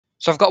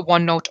So I've got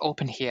OneNote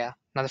open here.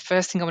 Now the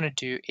first thing I'm going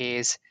to do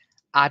is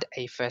add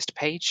a first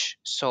page.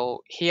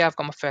 So here I've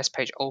got my first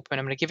page open.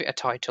 I'm going to give it a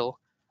title.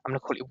 I'm going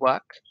to call it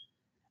work.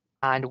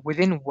 And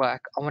within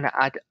work, I want to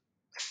add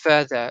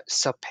further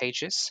sub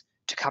pages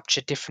to capture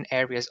different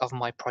areas of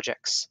my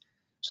projects.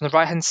 So on the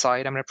right hand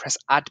side, I'm going to press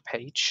add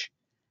page.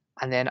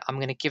 And then I'm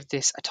going to give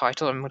this a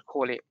title. I'm going to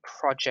call it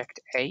project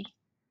A.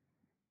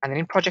 And then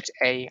in project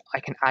A, I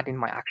can add in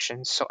my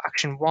actions. So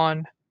action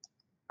 1,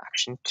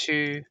 action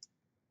 2,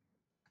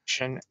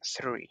 action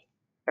 3.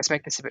 Let's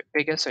make this a bit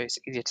bigger so it's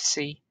easier to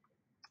see.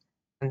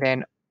 And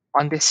then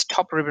on this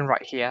top ribbon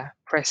right here,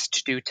 press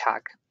to do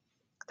tag.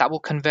 That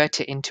will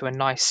convert it into a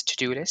nice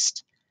to-do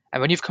list.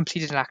 And when you've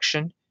completed an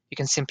action, you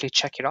can simply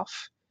check it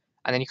off.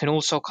 And then you can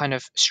also kind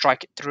of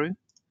strike it through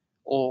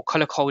or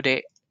color code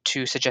it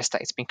to suggest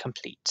that it's been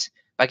complete.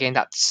 But again,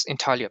 that's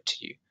entirely up to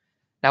you.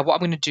 Now what I'm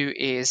going to do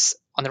is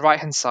on the right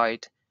hand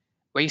side,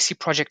 where you see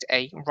project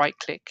A, right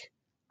click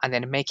and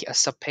then make it a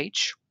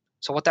subpage.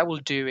 So what that will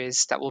do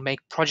is that will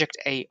make project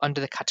A under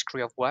the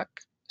category of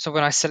work. So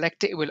when I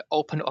select it, it will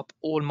open up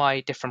all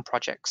my different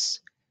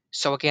projects.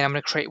 So again, I'm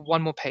going to create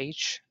one more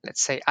page.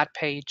 Let's say add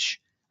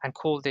page and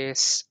call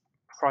this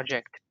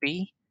project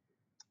B.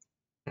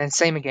 And then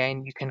same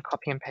again, you can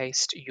copy and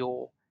paste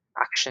your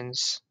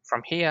actions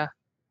from here,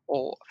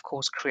 or of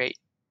course create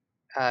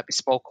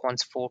bespoke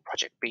ones for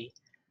project B.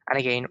 And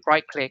again,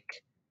 right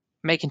click,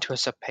 make into a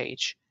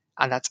subpage,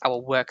 and that's our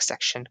work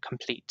section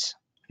complete.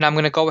 Now I'm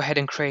going to go ahead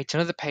and create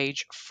another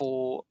page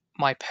for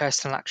my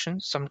personal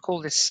actions. So I'm going to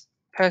call this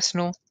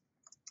personal.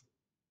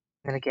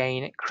 And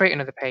again, create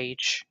another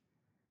page.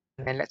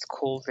 And then let's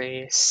call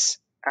this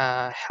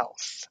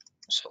health.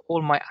 So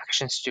all my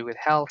actions to do with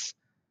health.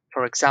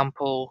 For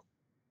example,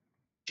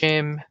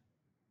 gym,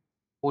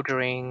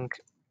 ordering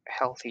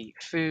healthy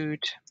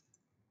food.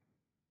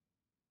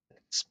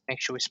 Let's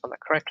make sure we spell that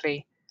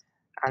correctly.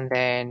 And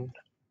then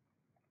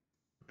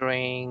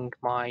ordering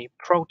my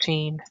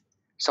protein,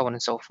 so on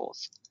and so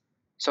forth.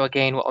 So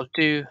again, what I'll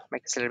do,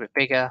 make this a little bit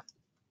bigger,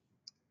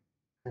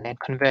 and then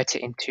convert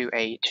it into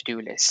a to-do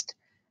list.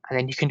 And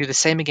then you can do the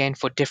same again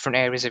for different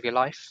areas of your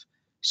life.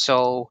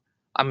 So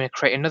I'm going to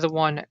create another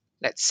one.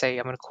 Let's say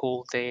I'm going to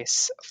call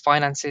this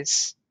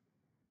finances.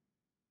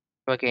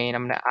 So again,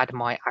 I'm going to add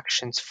my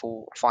actions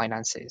for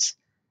finances.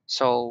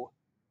 So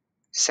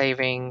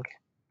saving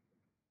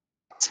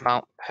X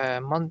amount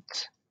per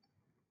month,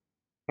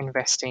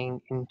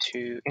 investing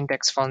into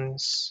index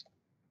funds,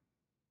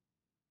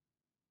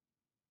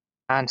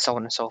 and so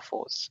on and so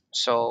forth.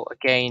 So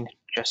again,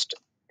 just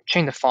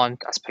change the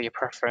font as per your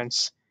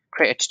preference,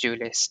 create a to-do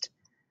list,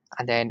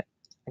 and then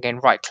again,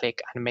 right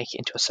click and make it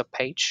into a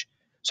subpage.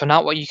 So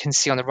now what you can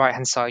see on the right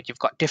hand side, you've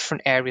got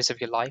different areas of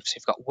your life. So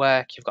you've got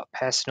work, you've got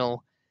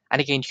personal, and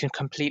again, you can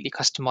completely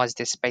customize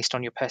this based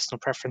on your personal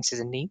preferences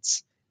and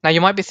needs. Now you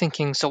might be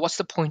thinking, so what's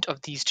the point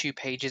of these two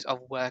pages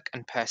of work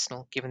and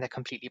personal, given they're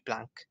completely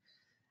blank?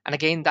 And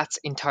again, that's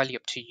entirely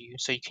up to you.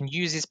 So you can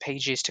use these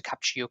pages to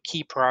capture your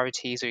key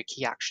priorities or your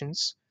key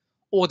actions.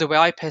 Or the way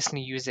I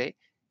personally use it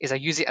is I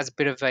use it as a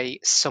bit of a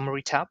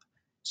summary tab.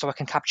 So I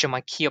can capture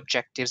my key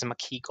objectives and my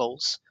key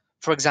goals.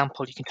 For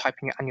example, you can type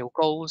in your annual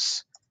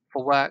goals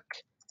for work,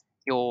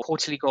 your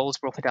quarterly goals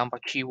broken down by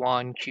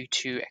Q1,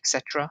 Q2,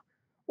 etc.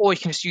 Or you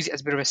can just use it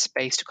as a bit of a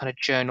space to kind of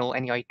journal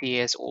any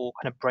ideas or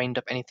kind of brain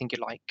dump anything you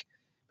like.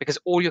 Because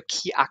all your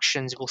key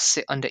actions will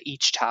sit under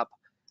each tab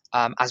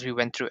as we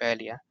went through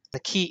earlier. The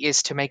key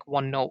is to make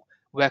OneNote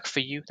work for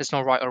you. There's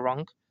no right or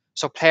wrong.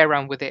 So play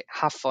around with it,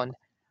 have fun,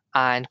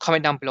 and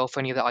comment down below for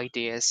any other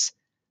ideas.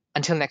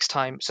 Until next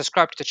time,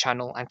 subscribe to the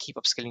channel and keep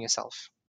upskilling yourself.